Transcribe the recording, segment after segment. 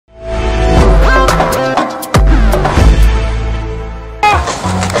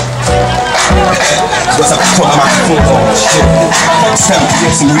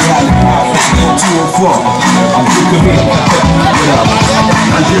Yes, we have the power. 2 and 4. I'm thinking me.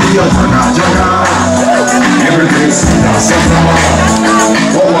 Nigeria, everything's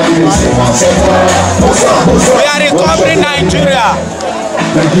we are recovering Nigeria.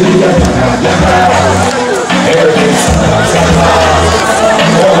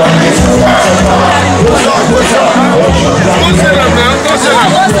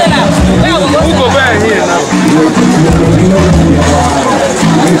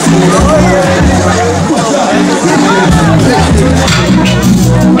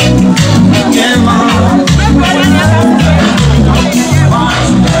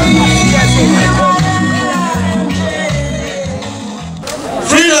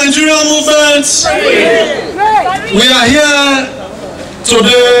 Free Nigeria movement. We are here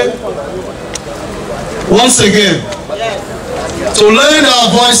today once again to lend our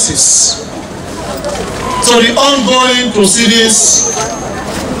voices to the ongoing proceedings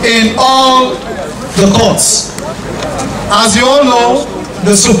in all the courts. As you all know,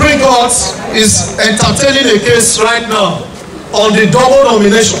 the Supreme Court is entertaining a case right now on the double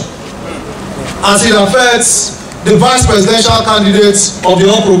nomination as it affects the vice presidential candidates of the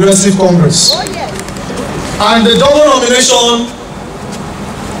All Progressive Congress. And the double nomination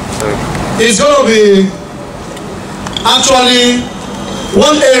is going to be actually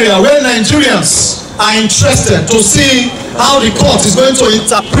one area where Nigerians are interested to see how the court is going to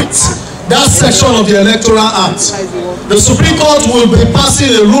interpret that section of the Electoral Act. The Supreme Court will be passing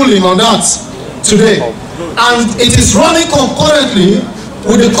a ruling on that today. And it is running concurrently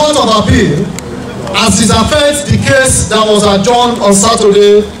with the Court of Appeal as it affects the case that was adjourned on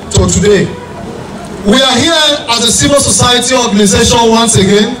Saturday to today. We are here as a civil society organization once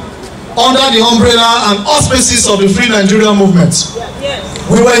again under the umbrella and auspices of the Free Nigeria movement.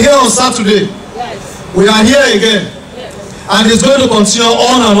 We were here on Saturday. We are here again. And it's going to continue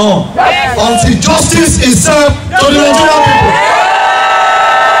on and on until justice is served to the Nigerian people.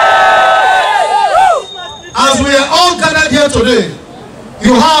 As we are all gathered here today,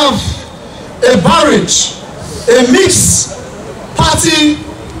 you have a barrage, a mixed party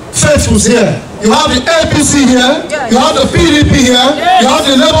faithfuls here. You have the APC here, you have the PDP here, you have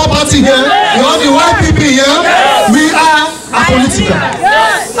the Labour Party here, you have the YPP here. We are apolitical,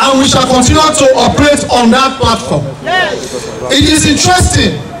 and we shall continue to operate on that platform. It is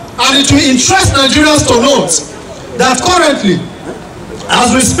interesting, and it will interest Nigerians to note that currently,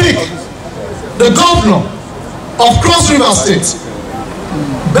 as we speak, the governor of Cross River State,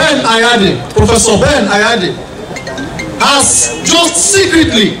 Ben Ayade, Professor Ben Ayade, has just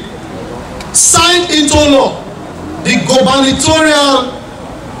secretly signed into law the gubernatorial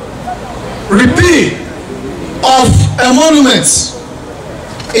repeal of emoluments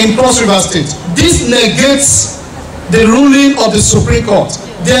in Cross River State. This negates the ruling of the Supreme Court.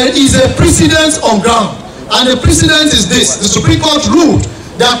 There is a precedent on ground, and the precedent is this: the Supreme Court ruled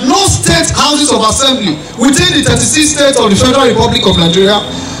that no state houses of assembly within the 36 states of the Federal Republic of Nigeria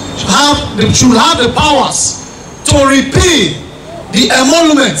should have the powers to repeal the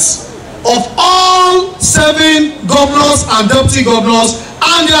emoluments of all 7 governors and deputy governors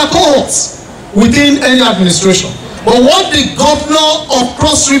and their cohorts within any administration. But what the governor of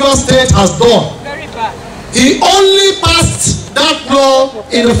Cross River State has done, he only passed that law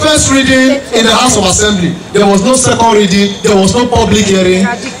in the first reading in the House of Assembly. There was no second reading, there was no public hearing,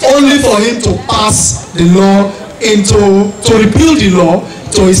 only for him to pass the law to repeal the law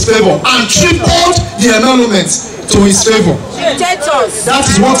to his favor and tripled the emoluments to his favor. That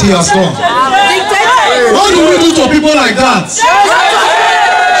is what he has done. What do we do to people like that?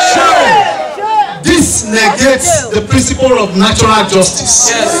 This negates the principle of natural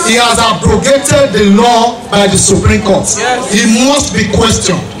justice. He has abrogated the law by the Supreme Court. He must be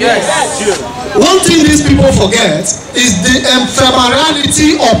questioned. One thing these people forget is the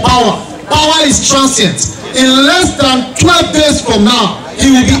ephemerality of power. Power is transient. In less than 12 days from now, he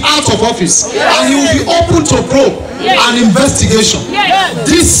will be out of office and he will be open to probe and investigation.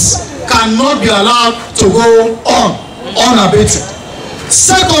 This cannot be allowed to go on unabated.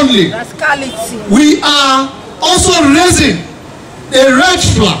 Secondly, we are also raising a red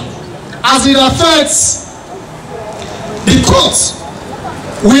flag as it affects the court.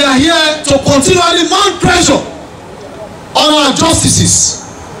 We are here to continually mount pressure on our justices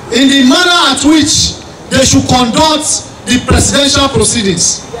in the manner at which they should conduct the presidential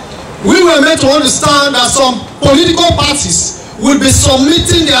proceedings. We were meant to understand that some political parties will be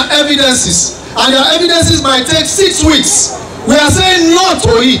submitting their evidences, and their evidences might take 6 weeks. We are saying no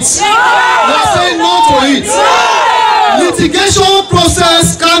to it. We are saying no to it. Litigation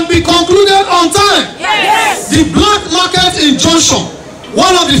process can be concluded on time. The black market injunction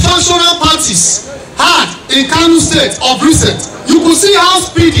one of the factional parties had in Kano State of recent, you could see how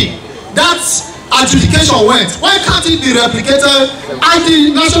speedy that adjudication went. Why can't it be replicated at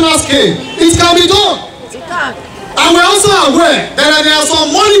the national scale? It can be done. And we're also aware that there are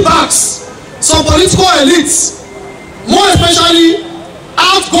some money bags, some political elites, more especially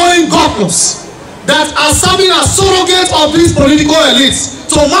outgoing governors, that are serving as surrogates of these political elites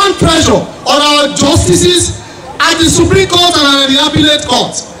to mount pressure on our justices at the Supreme Court and at the Appellate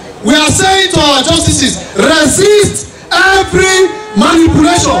Court. We are saying to our justices, resist every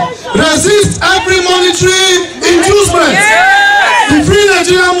manipulation, resist every monetary inducement. The Free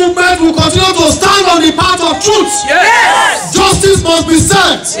Nigeria movement will continue to stand on the path of truth. Justice must be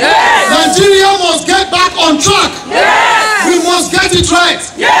served. Nigeria must get back on track. We must get it right.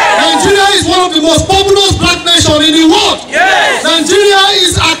 Nigeria is one of the most populous black nations in the world. Nigeria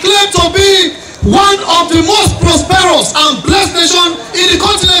is acclaimed to be one of the most prosperous and blessed nations in the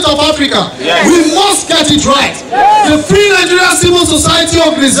continent of Africa. We must get it right. The Free Nigeria Civil Society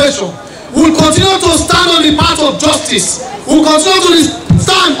Organization will continue to stand on the path of justice. Will continue to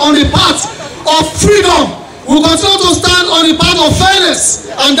stand on the path of freedom. Will continue to stand on the path of fairness.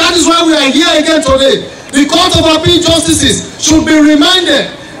 And that is why we are here again today. The Court of Appeal Justices should be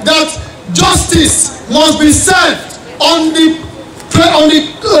reminded that justice must be served on the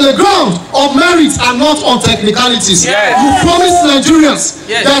ground of merit and not on technicalities. You promised Nigerians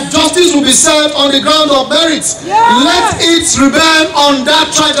that justice will be served on the ground of merit. Let it remain on that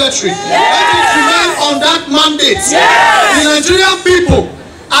trajectory. Let it remain on that mandate. The Nigerian people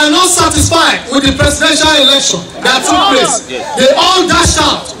are not satisfied with the presidential election that took place. They all dashed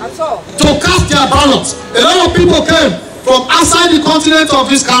out to cast their ballots. A lot of people came from outside the continent of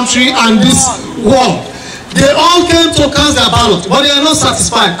this country and this world. They all came to cast their ballot, but they are not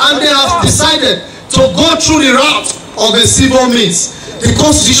satisfied, and they have decided to go through the route of a civil means, the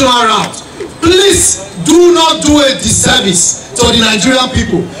constitutional route. Please do not do a disservice to the Nigerian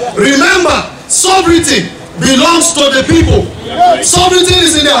people. Remember, sovereignty belongs to the people. Sovereignty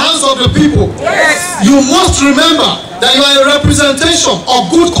is in the hands of the people. You must remember that you are a representation of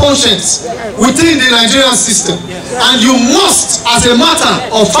good conscience within the Nigerian system, and you must, as a matter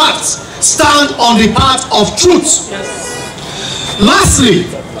of fact, stand on the path of truth. Lastly,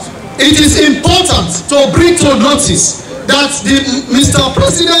 it is important to bring to notice that Mr.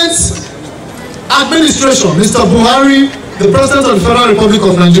 President's administration, Mr. Buhari, the President of the Federal Republic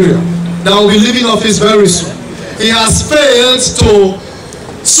of Nigeria, that will be leaving office very soon, he has failed to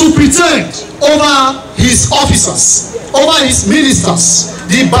superintend over his officers, over his ministers,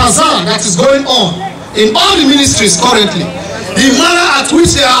 the bazaar that is going on in all the ministries currently. The manner at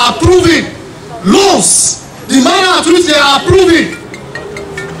which they are approving laws, the manner at which they are approving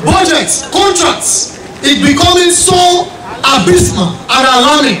budgets, contracts, is becoming so abysmal and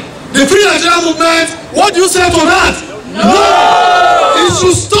alarming. The Free Nigeria movement, what do you say to that? No! It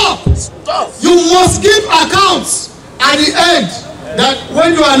should stop. You must give accounts at the end. That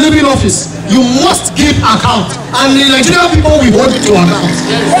when you are leaving office, you must give account. And the Nigerian people will hold it to account.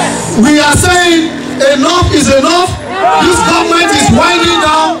 We are saying enough is enough. This government is winding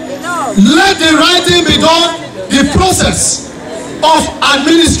down. Let the right thing be done. The process of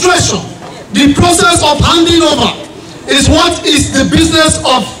administration, the process of handing over is what is the business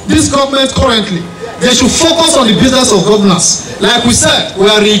of this government currently. They should focus on the business of governance. Like we said, we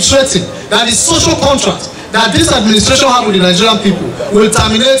are reiterating that the social contract that this administration have with the Nigerian people will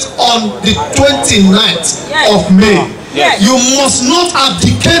terminate on the 29th of May. You must not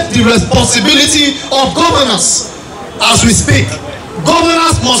abdicate the responsibility of governance. As we speak,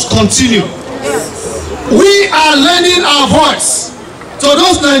 governance must continue. We are lending our voice to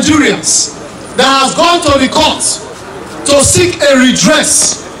those Nigerians that has gone to the court to seek a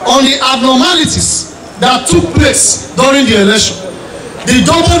redress on the abnormalities that took place during the election. The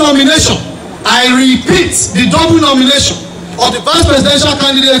double nomination, I repeat, the double nomination of the vice presidential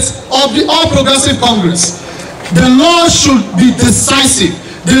candidates of the All Progressive Congress. The law should be decisive.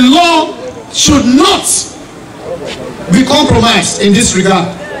 The law should not be compromised in this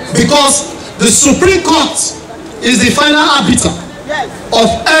regard, because the Supreme Court is the final arbiter of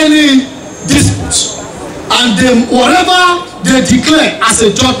any dispute, and whatever they declare as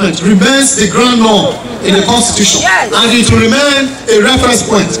a judgment remains the ground norm in the Constitution, and it will remain a reference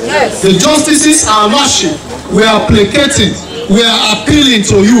point. The justices are rushing, we are placating, we are appealing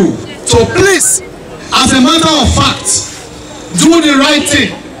to you to please, as a matter of fact, do the right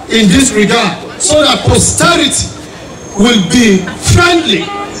thing in this regard, so that posterity will be friendly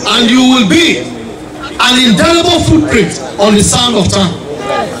and you will be an indelible footprint on the sand of time.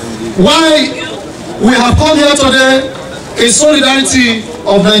 Why we have come here today in solidarity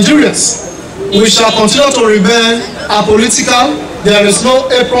of Nigerians. We shall continue to remain apolitical. There is no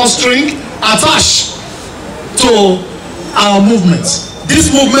apron string attached to our movement. This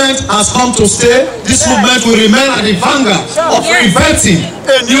movement has come to stay. This movement will remain at the vanguard of inventing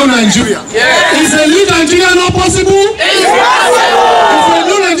a new Nigeria. Is a new Nigeria not possible? Is a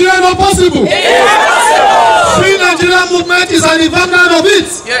new Nigeria not possible? Free Nigeria movement is at the vanguard of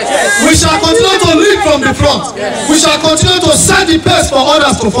it. We shall continue to lead from the front. We shall continue to set the pace for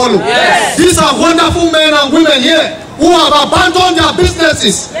others to follow. These are wonderful men and women here who have abandoned their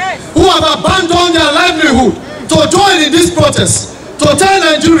businesses, who have abandoned their livelihood to join in this protest, to tell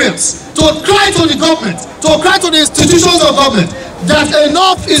Nigerians, to cry to the government, to cry to the institutions of government that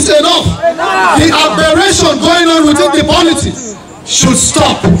enough is enough. The aberration going on within the polity should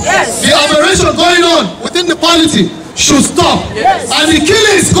stop. The aberration going on within the polity should stop. And the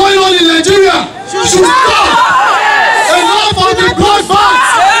killings going on in Nigeria should stop. Enough of the bloodbaths.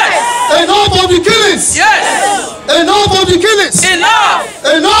 Enough of the killings. Enough of the killings.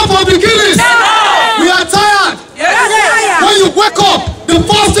 Enough of the killings. We are tired. When you wake up, the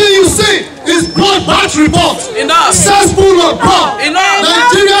first thing you see is bloodbath report. Cesspool of blood.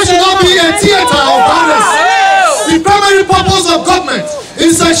 Nigeria should not be a theater of violence. The primary purpose of government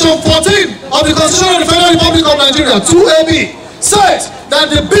in section 14 of the Constitution of the Federal Republic of Nigeria, 2AB, says that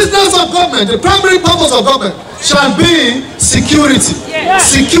the business of government, the primary purpose of government, shall be security,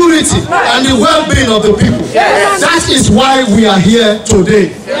 security, and the well-being of the people. That is why we are here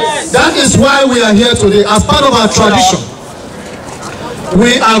today. That is why we are here today. As part of our tradition,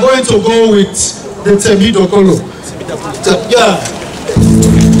 we are going to go with the Temidokolo.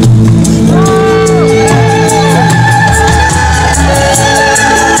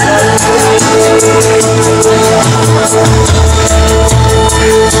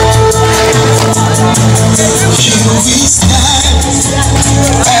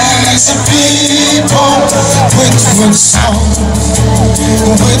 As a people, with one song,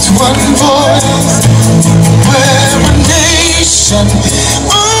 with one voice, we're a nation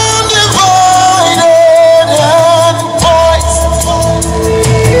undivided and poised.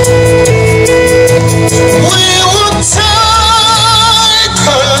 We will take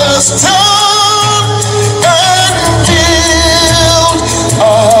us down and build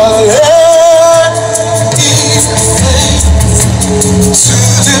our land to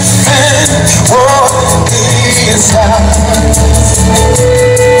defend what is ours.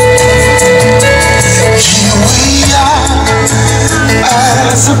 Here we are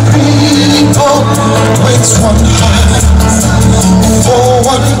as a people with one heart for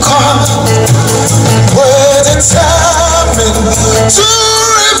one cause. We're determined to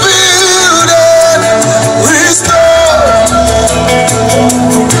rebuild and restore.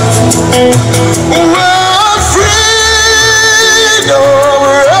 We're free,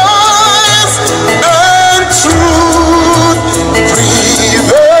 rise, and truth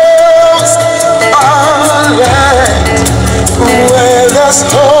prevails. Our land, where there's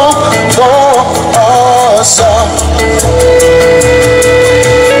hope for us all.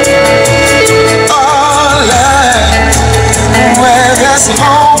 Our land, where there's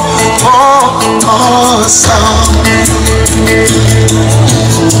hope for us all.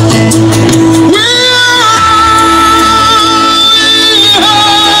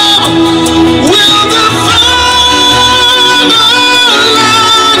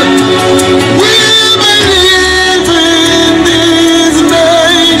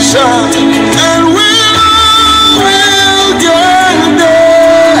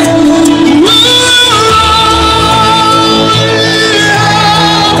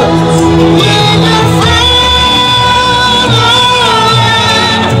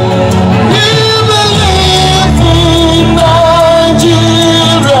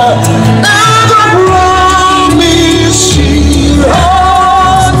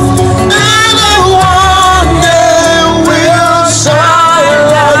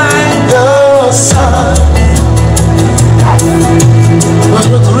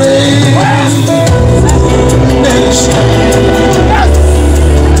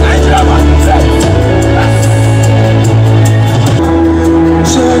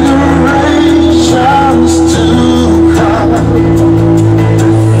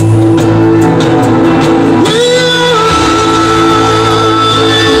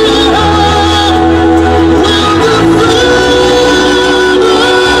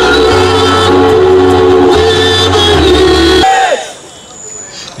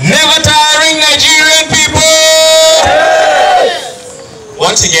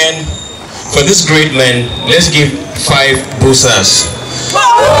 Once again, for this great man, let's give 5 boosas.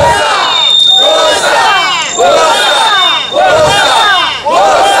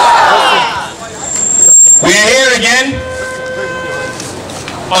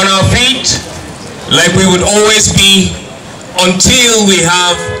 on our feet like we would always be until we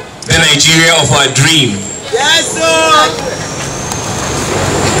have the Nigeria of our dream. Yes, sir.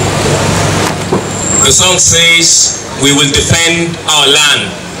 The song says we will defend our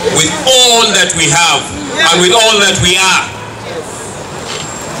land with all that we have and with all that we are.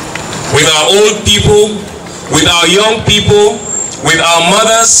 With our old people, with our young people, with our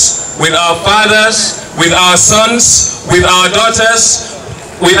mothers, with our fathers, with our sons, with our daughters,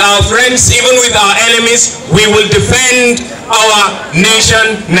 with our friends, even with our enemies, we will defend our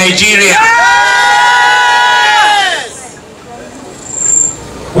nation, Nigeria. Yes!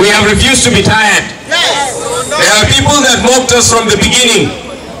 We have refused to be tired. Yes. There are people that mocked us from the beginning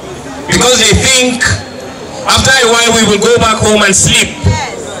because they think after a while we will go back home and sleep.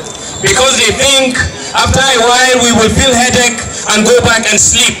 Because they think after a while we will feel headache and go back and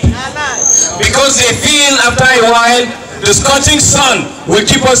sleep. Because they feel after a while the scorching sun will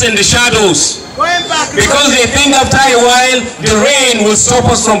keep us in the shadows. Because they think after a while the rain will stop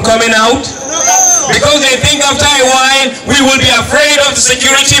us from coming out. Because they think after a while we will be afraid of the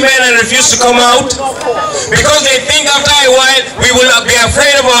security men and refuse to come out. Because they think after a while we will be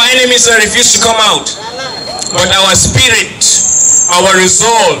afraid of our enemies and refuse to come out. But our spirit, our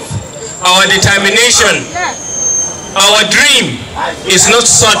resolve, our determination, our dream is not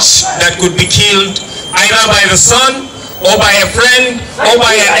such that could be killed either by the sun or by a friend or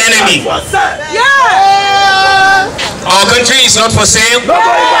by an enemy. Our country is not for sale.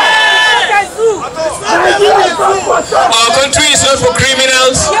 Our country is not for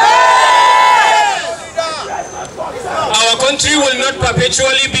criminals. Our country will not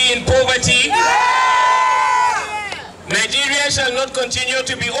perpetually be in poverty. Nigeria shall not continue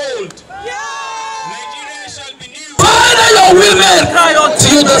to be old. Nigeria shall be new. Father, your women cry unto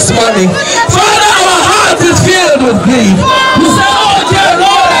you this morning. Father, our heart is filled with grief. You say, oh dear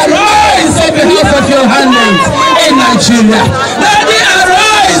Lord, arise on behalf of your handmaids in Nigeria. Daddy,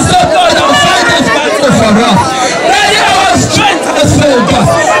 arise, oh God, and fight this battle for us. Daddy, our strength is filled.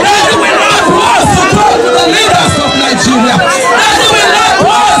 Daddy, we not want to talk to the leaders of Nigeria. Daddy, we not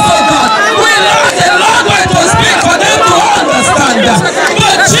want to God. We learn a long way to speak for them to understand.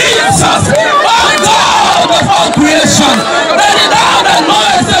 But Jesus, oh God of all creation, ready down and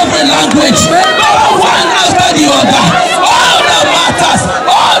noise every language, no one after the other. All that matters,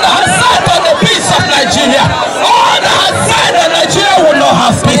 all that side on the peace of Nigeria, all that side of Nigeria will not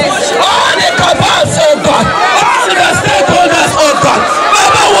have peace. All the cabals, oh God, all the stakeholders, oh God.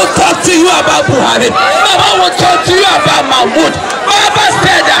 Baba will talk to you about Buhari. Baba will talk to you about Mahmoud. Baba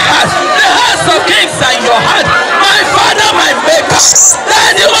said the hearts of kings are in your hand. My Father, my Maker,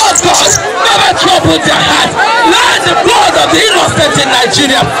 let the Lord God never trouble their heart. Let the blood of the innocent in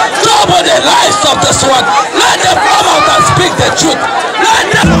Nigeria trouble the lives of this one. Let them come out and speak the truth. Let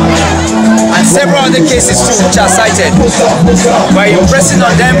them. And several other cases too which are cited. We're impressing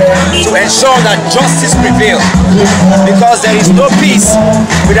on them to ensure that justice prevails, because there is no peace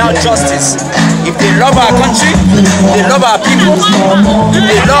without justice. If they love our country, if they love our people, if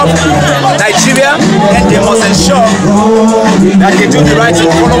they love Nigeria, then they must ensure that they do the right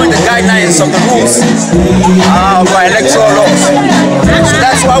thing following the guidelines of the rules of our electoral laws. So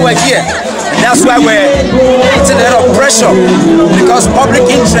that's why we're here. And that's why we're putting a lot of pressure, because public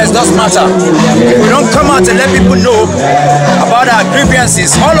interest does matter. If we don't come out and let people know about our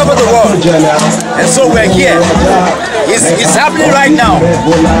grievances all over the world, and so we're here. It's happening right now,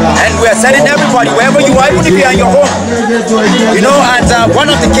 and we're telling everybody, wherever you are, even if you're in your home, you know. And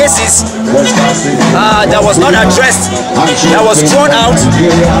one of the cases that was not addressed, that was thrown out,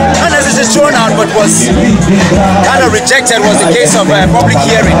 not necessarily thrown out, but was kind of rejected, was the case of public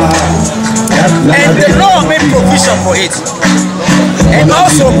hearing. And the law made provision for it. And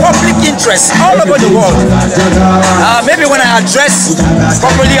also public interest all over the world. Maybe when I address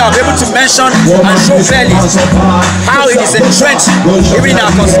properly, I'll be able to mention and show fairly how it is entrenched even in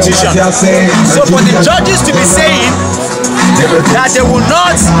our constitution. So for the judges to be saying that they will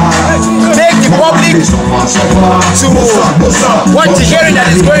not make the public to watch the hearing that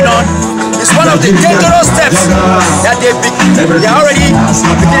is going on is one of the dangerous steps that they're already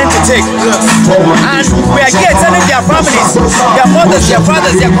beginning to take. And we are here telling their families, their mothers, their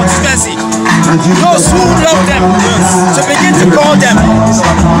fathers, their constituency, those who love them, to begin to call them.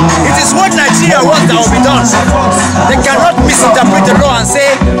 It is what Nigeria wants that will be done. They cannot misinterpret the law and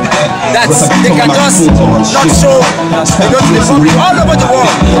say that they can just not show the public all over the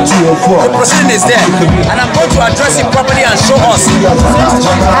world. The proceeding is there, and I'm going to address it properly and show us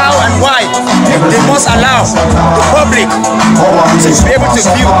how and why they must allow the public to be able to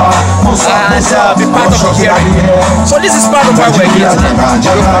view and be part of the hearing. So this is part of why we're here today.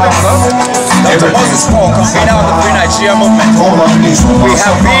 Dr. Moses Paul, convener of the Free Nigeria Movement. We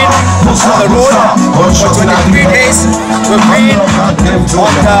have been on the road for 23 days. We've been on the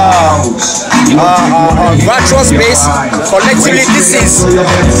virtual space. Collectively, this is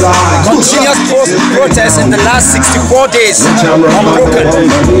continuous protest in the last 64 days, unbroken.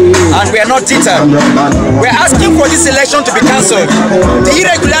 And we are not deterred. We're asking for this election to be cancelled. The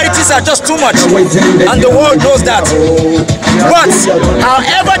irregularities are just too much, and the world knows that. But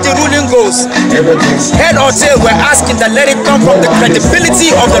however the ruling goes, head or tail, we're asking that let it come from the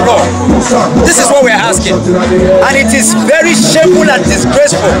credibility of the law. This is what we're asking. And it is very shameful and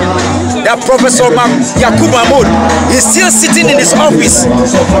disgraceful that Professor Yakubu Mahmoud is still sitting in his office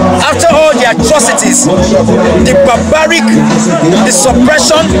after all the atrocities, the barbaric, the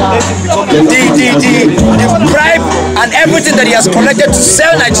suppression, the bribe and everything that he has collected to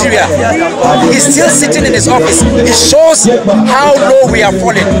sell Nigeria. He's still sitting in his office. It shows how low we are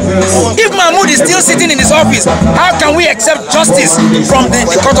falling. If Mahmoud is still sitting in his office, how can we accept justice from the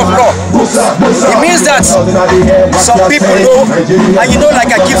court of law? It means that some people know, and you know,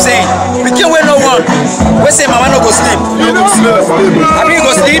 like I keep saying, we can't wait no one. We say Mama no go sleep. I mean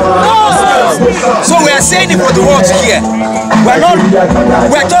go sleep. So we are saying it for the world to hear.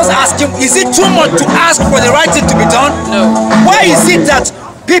 We're just asking, is it too much to ask for the right thing to be done? No. Why is it that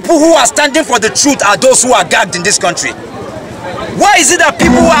people who are standing for the truth are those who are gagged in this country? Why is it that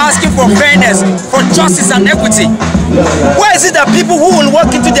people who are asking for fairness, for justice and equity? Why is it that people who will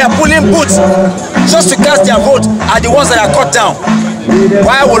walk into their polling booths just to cast their vote are the ones that are cut down?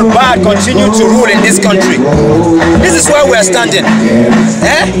 Why will bad continue to rule in this country? This is where we are standing.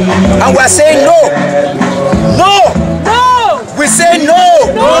 And we are saying no. No! No! We say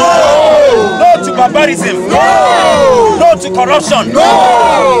no! No! No to barbarism! No! No to corruption!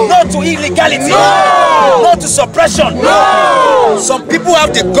 No! No to illegality! No! No to suppression! No! Some people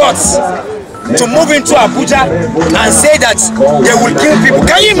have the guts to move into Abuja and say that they will kill people.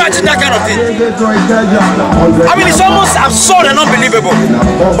 Can you imagine that kind of thing? I mean, it's almost absurd and unbelievable.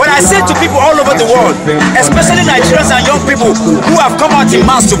 But I say to people all over the world, especially Nigerians and young people who have come out in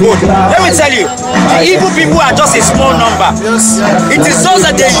mass to vote, let me tell you, the evil people are just a small number. It is those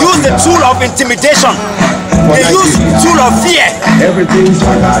that they use the tool of intimidation. They use the tool of fear.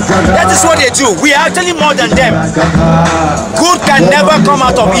 That is what they do. We are actually more than them. Good can never come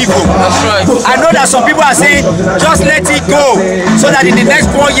out of evil. That's right. I know that some people are saying, just let it go, so that in the next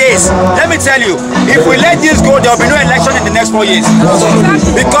 4 years, let me tell you, if we let this go, there will be no election in the next 4 years.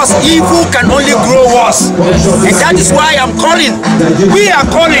 Because evil can only grow worse. And that is why I'm calling. We are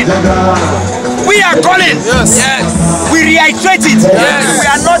calling. We are calling. Yes. We reiterate it. Yes. We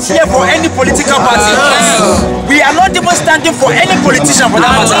are not here for any political party. Yes. We are not even standing for any politician for that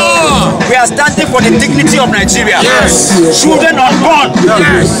matter. We are standing for the dignity of Nigeria. Yes. Children unborn.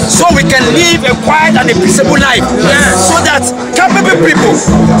 Yes. So we can live a quiet and a peaceable life. Yes. So that capable people,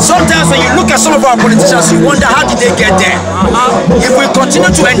 sometimes when you look at some of our politicians, you wonder how did they get there? If we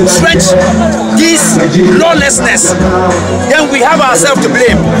continue to entrench this lawlessness, then we have ourselves to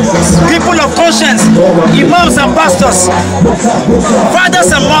blame. People of conscience, imams and pastors,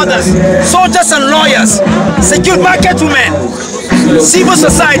 fathers and mothers, soldiers and lawyers, secure market women, civil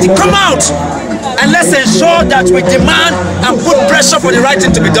society, come out and let's ensure that we demand and put pressure for the right thing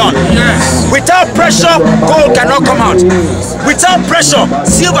to be done. Yes. Without pressure, gold cannot come out. Without pressure,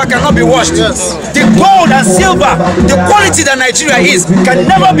 silver cannot be washed. Yes. The gold and silver, the quality that Nigeria is, can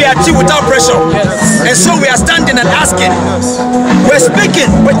never be achieved without pressure. Yes. And so we are standing and asking, we're speaking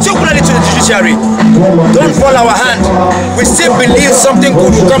particularly to the judiciary, don't fall our hand. We still believe something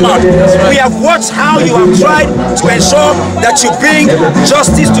good will come out. We have watched how you have tried to ensure that you bring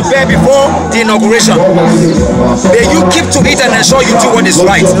justice to bear before the inauguration. May you keep to it and ensure you do what is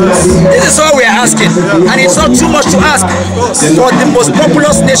right. This is all we are asking, and it's not too much to ask for the most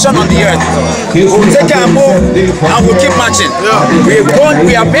populous nation on the earth. We'll take our move and we'll keep marching. We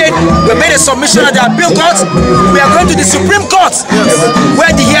made a submission at the appeal court. We are going to the Supreme Court,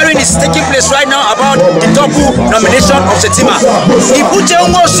 where the hearing is taking place right now about the double nomination of Shettima. If Uche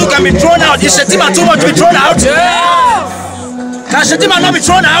Nwosu can be thrown out, is Shettima too much to be thrown out? Can Shettima not be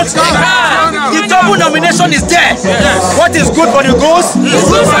thrown out? The double nomination is there. Yes. What is good for the goose is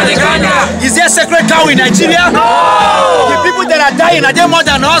good for the gander. Is there a sacred cow in Nigeria? No. The people that are dying, are they more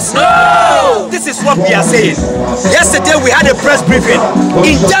than us? No. This is what we are saying. Yesterday we had a press briefing.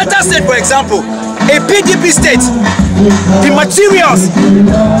 In Delta State, for example, a PDP state, the materials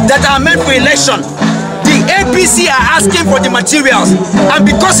that are meant for election, the APC are asking for the materials, and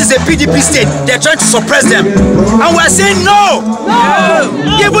because it's a PDP state, they're trying to suppress them. And we're saying no.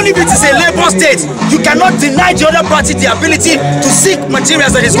 Even if it is a Labour state, you cannot deny the other party the ability to seek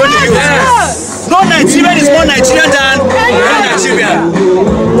materials that is going to use. No Nigerian is more Nigerian than Nigerian.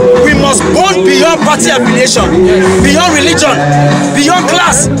 We must go beyond party affiliation, beyond religion, beyond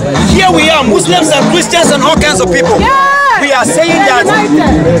class. Here we are, Muslims and Christians and all kinds of people. We are saying that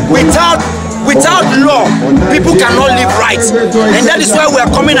without law, people cannot live right. And that is why we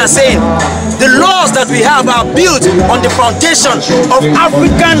are coming and saying the laws that we have are built on the foundation of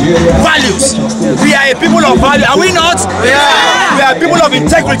African values. We are a people of value, are we not? We are people of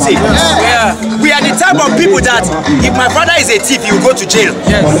integrity. We are the type of people that if my father is a thief, he will go to jail.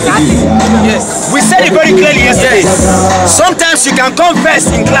 We said it very clearly yesterday. Sometimes you can come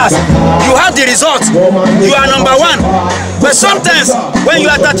first in class, you have the results, you are number one. But sometimes when you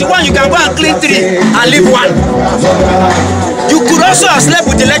are 31, you can go and clean 3 and leave 1. You could also have slept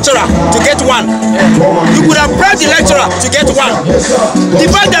with the lecturer to get 1. You could have bribed the lecturer to get 1. The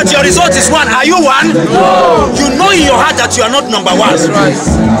fact that your result is 1, are you 1? You know in your heart that you are not number 1.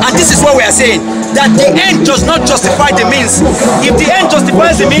 And this is what we are saying, that the end does not justify the means. If the end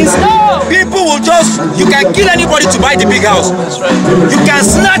justifies the means, people will you can kill anybody to buy the big house. You can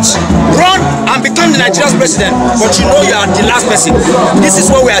snatch, run and become the Nigeria's president, but you know you are the last person. This is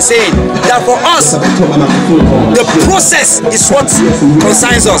what we are saying, that for us, the process is what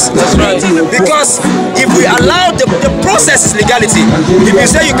concerns us. Because if we allow the process is legality. If you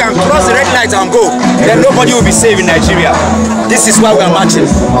say you can cross the red light and go, then nobody will be safe in Nigeria. This is why we are marching.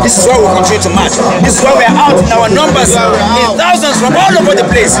 This is why we continue to march. This is why we are out in our numbers in thousands from all over the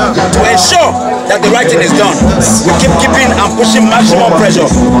place to ensure that the right thing is done. We keep keeping and pushing maximum pressure.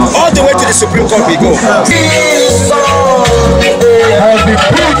 All the way to the Supreme Court we go. Has been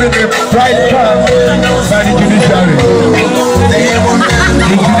put in the right path by the judiciary.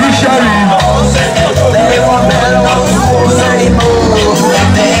 The judiciary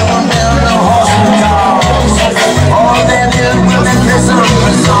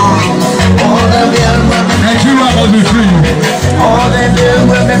Nigeria must be free. All they did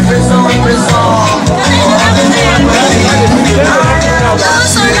was be prison.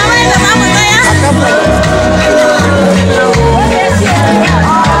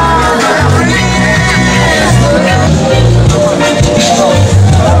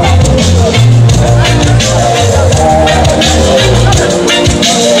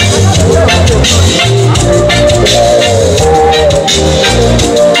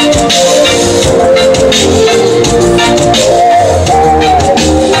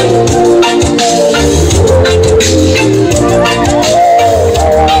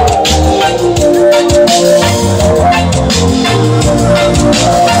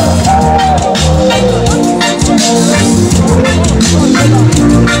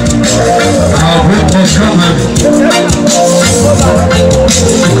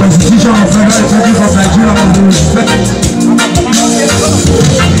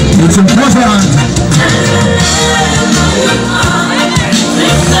 It's important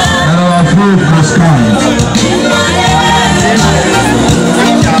that our food must come.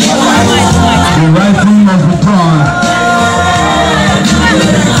 The right thing must be done.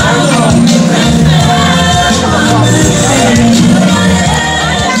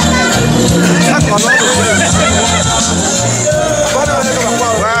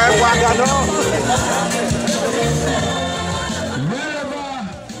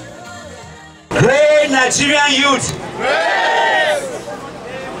 Great Nigerian youth.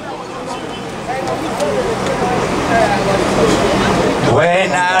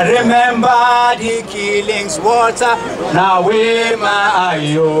 When I remember the killings, water, now we my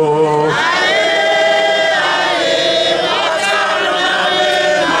yo.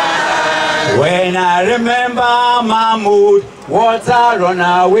 When I remember Mahmoud, water run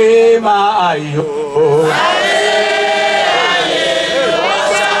away my yo.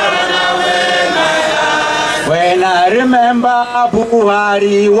 When I remember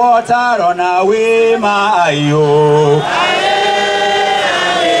Buhari, water run away my yo.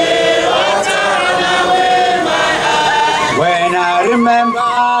 When I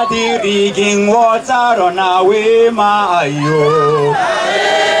remember the rigging, water run away my yo.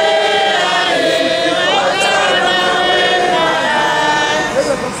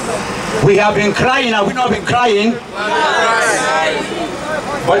 We have been crying, have we not been crying?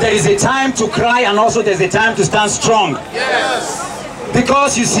 But there is a time to cry and also there's a time to stand strong. Yes.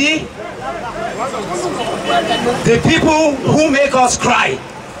 Because you see, the people who make us cry,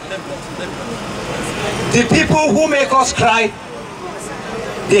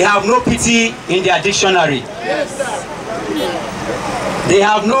 They have no pity in their dictionary. They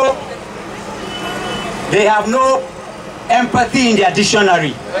have no empathy in their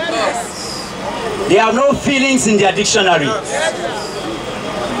dictionary. They have no feelings in their dictionary.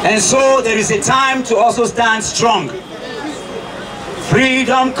 And so there is a time to also stand strong.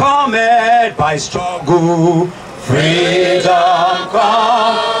 Freedom cometh by struggle. Freedom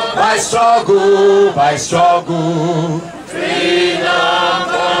comes by struggle, by struggle.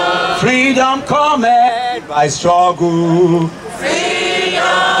 Freedom cometh by struggle.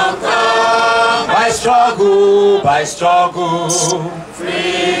 Freedom comes by struggle, by struggle.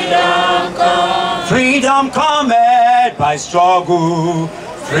 Freedom comes. Freedom cometh by struggle.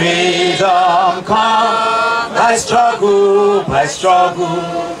 Freedom comes by struggle, by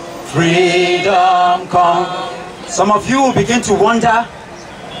struggle. Freedom comes. Some of you will begin to wonder,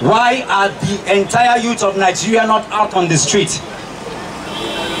 why are the entire youth of Nigeria not out on the street?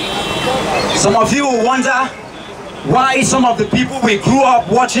 Some of you will wonder why some of the people we grew up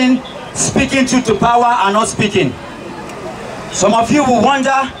watching, speaking truth to power, are not speaking. Some of you will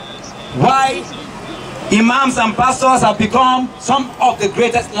wonder why imams and pastors have become some of the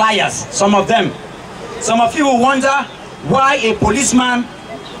greatest liars, some of them. Some of you will wonder why a policeman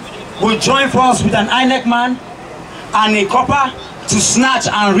will join force with an INEC man and a copper to snatch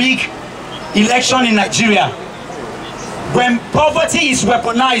and rig election in Nigeria. When poverty is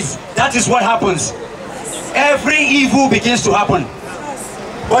weaponized, that is what happens. Every evil begins to happen.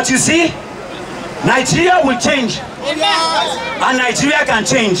 But you see, Nigeria will change. And Nigeria can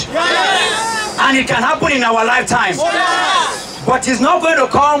change. And it can happen in our lifetime. But it's not going to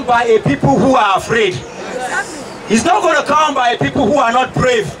come by a people who are afraid. It's not going to come by people who are not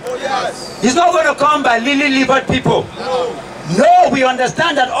brave. It's not going to come by lily-livered people. No, we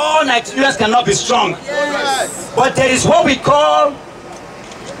understand that all Nigerians cannot be strong. But there is what we call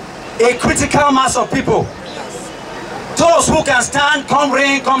a critical mass of people. Those who can stand, come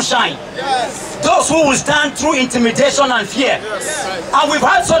rain, come shine. Those who will stand through intimidation and fear. And we've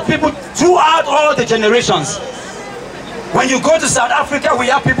had such people throughout all the generations. When you go to South Africa, we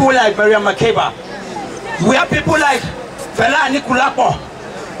have people like Miriam Makeba. We have people like Fela Anikulapo.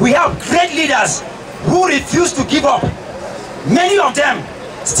 We have great leaders who refuse to give up. Many of them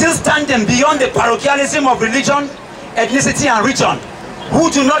still standing beyond the parochialism of religion, ethnicity and region, who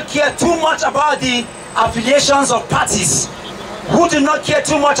do not care too much about the affiliations of parties, who do not care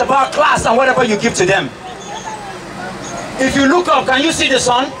too much about class and whatever you give to them. If you look up, can you see the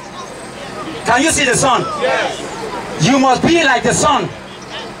sun? Can you see the sun? Yes. You must be like the sun.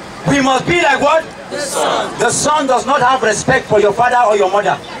 We must be like what? The sun. The sun does not have respect for your father or your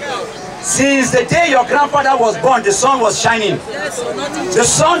mother. Since the day your grandfather was born, the sun was shining. The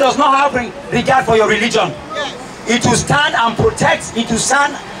sun does not have regard for your religion. It will stand and protect, it will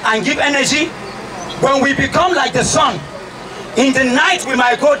stand and give energy. When we become like the sun, in the night we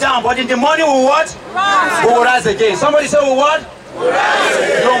might go down, but in the morning we will what? Rise. We will rise again. Somebody say we will what?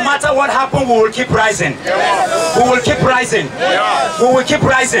 No matter what happens, we will keep rising. We will keep rising. We will keep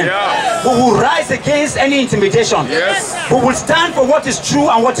rising. We will rise against any intimidation. We will stand for what is true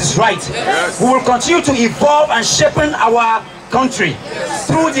and what is right. We will continue to evolve and shape our country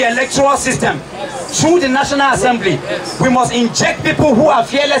through the electoral system, through the National Assembly. We must inject people who are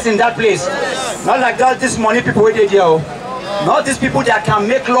fearless in that place. Not like that, this money people waited here. Not these people that can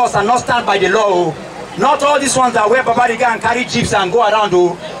make laws and not stand by the law. Not all these ones that wear babariga and carry jeeps and go around.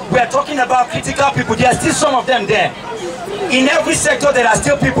 We are talking about critical people. There are still some of them there. In every sector there are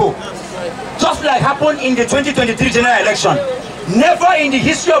still people. Just like happened in the 2023 general election. Never in the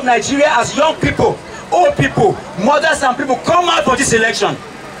history of Nigeria as young people, old people, mothers and people come out for this election.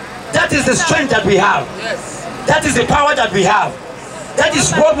 That is the strength that we have. That is the power that we have. That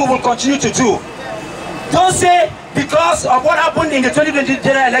is what we will continue to do. Don't say because of what happened in the 2020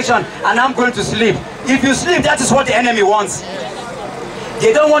 general election and I'm going to sleep. If you sleep, that is what the enemy wants.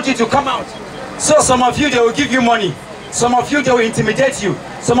 They don't want you to come out. So some of you, they will give you money. Some of you, they will intimidate you.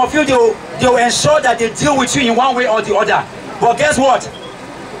 Some of you, they will ensure that they deal with you in one way or the other. But guess what?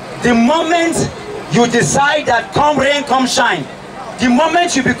 The moment you decide that come rain, come shine, the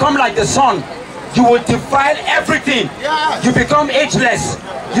moment you become like the sun, you will defile everything. You become ageless.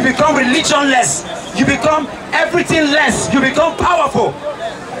 You become religionless. You become everything less. You become powerful.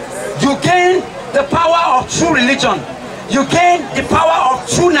 You gain the power of true religion. You gain the power of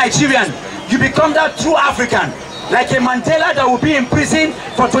true Nigerian. You become that true African. Like a Mandela that will be in prison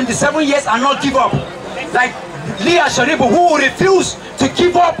for 27 years and not give up. Like Leah Sharibu, who will refuse to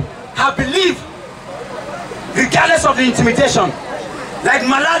give up her belief regardless of the intimidation. Like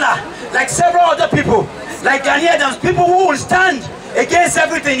Malala, like several other people, like Ghanaian Adams, people who will stand against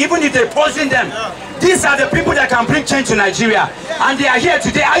everything, even if they poison them. These are the people that can bring change to Nigeria, and they are here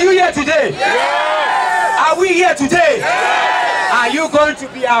today. Are you here today? Are we here today? Are you going to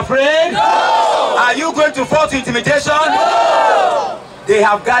be afraid? Are you going to fall to intimidation? They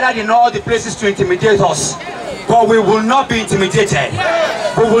have gathered in all the places to intimidate us, but we will not be intimidated.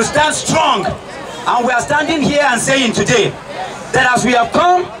 We will stand strong, and we are standing here and saying today that as we have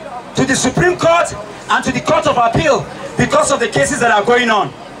come to the Supreme Court and to the Court of Appeal because of the cases that are going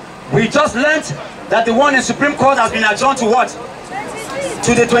on, we just learned that the one in Supreme Court has been adjourned to what?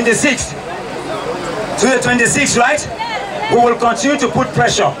 To the 26th. To the 26th, right? We will continue to put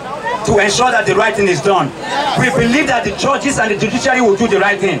pressure to ensure that the right thing is done. We believe that the judges and the judiciary will do the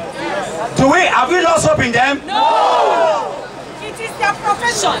right thing. Have we lost hope in them? No! It is their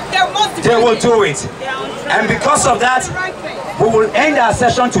profession. They will do it. And because of that, we will end our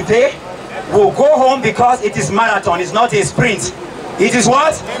session today. We'll go home because it is marathon. It's not a sprint. It is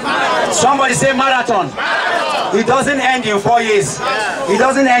what? Somebody say marathon. It doesn't end in 4 years. It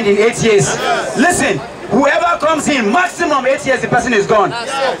doesn't end in 8 years. Listen, whoever comes in, maximum 8 years, the person is gone.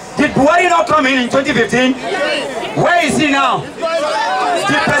 Did Buhari not come in 2015? Where is he now?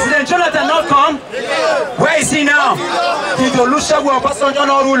 Did President Jonathan not come? Where is he now? Did Olusegun Obasanjo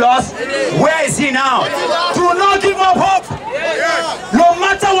not rule us? Where is he now? Do not give up hope. No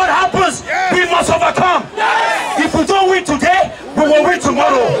matter what happens, we must overcome. If we don't win today, we will win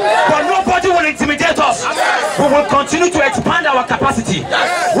tomorrow. But nobody will intimidate us. We will continue to expand our capacity.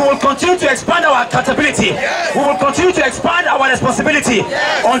 We will continue to expand our accountability. We will continue to expand our responsibility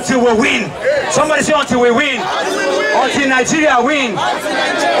until we win. Somebody say until we win. Until Nigeria win.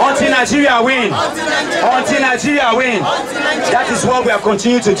 Until Nigeria win. Until Nigeria win. That is what we are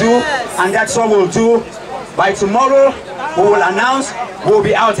continuing to do, and that's what we'll do. By tomorrow, we will announce we'll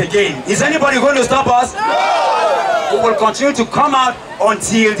be out again. Is anybody going to stop us? No. We will continue to come out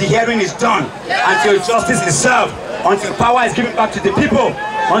until the hearing is done, until justice is served, until power is given back to the people,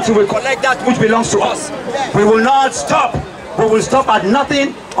 until we collect that which belongs to us. We will not stop. We will stop at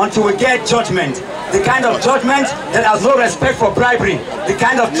nothing until we get judgment. The kind of judgment that has no respect for bribery. The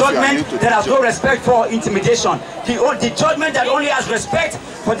kind of judgment that has no respect for intimidation. The judgment that only has respect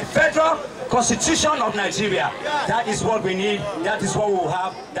for the federal Constitution of Nigeria. That is what we need. That is what we will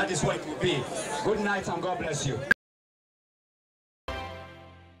have. That is what it will be. Good night and God bless you.